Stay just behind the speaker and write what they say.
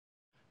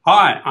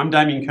Hi, I'm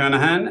Damian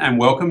Kernahan and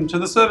welcome to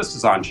the Service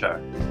Design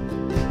Show.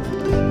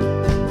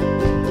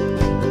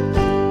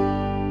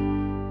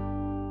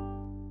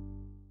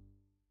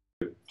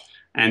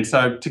 And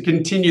so to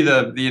continue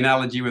the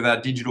analogy with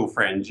our digital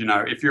friends,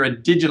 if you're a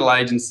digital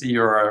agency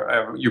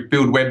or you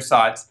build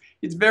websites,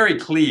 it's very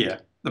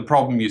clear the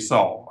problem you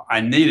solve. I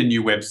need a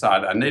new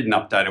website. I need an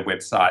updated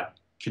website.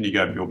 Can you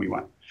go build me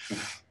one?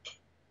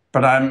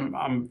 But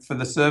for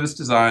the service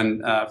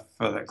design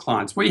for the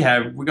clients, we've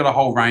got a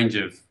whole range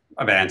of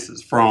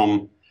answers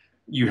from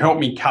you help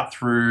me cut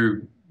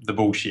through the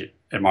bullshit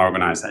at my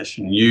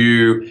organization.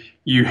 You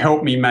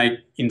help me make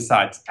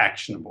insights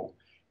actionable.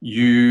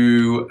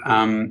 You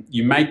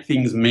make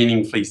things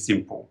meaningfully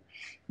simple.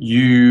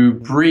 You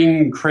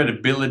bring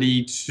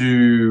credibility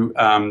to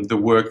the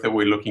work that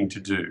we're looking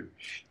to do.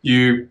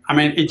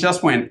 It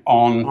just went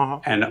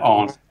on and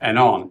on and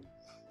on.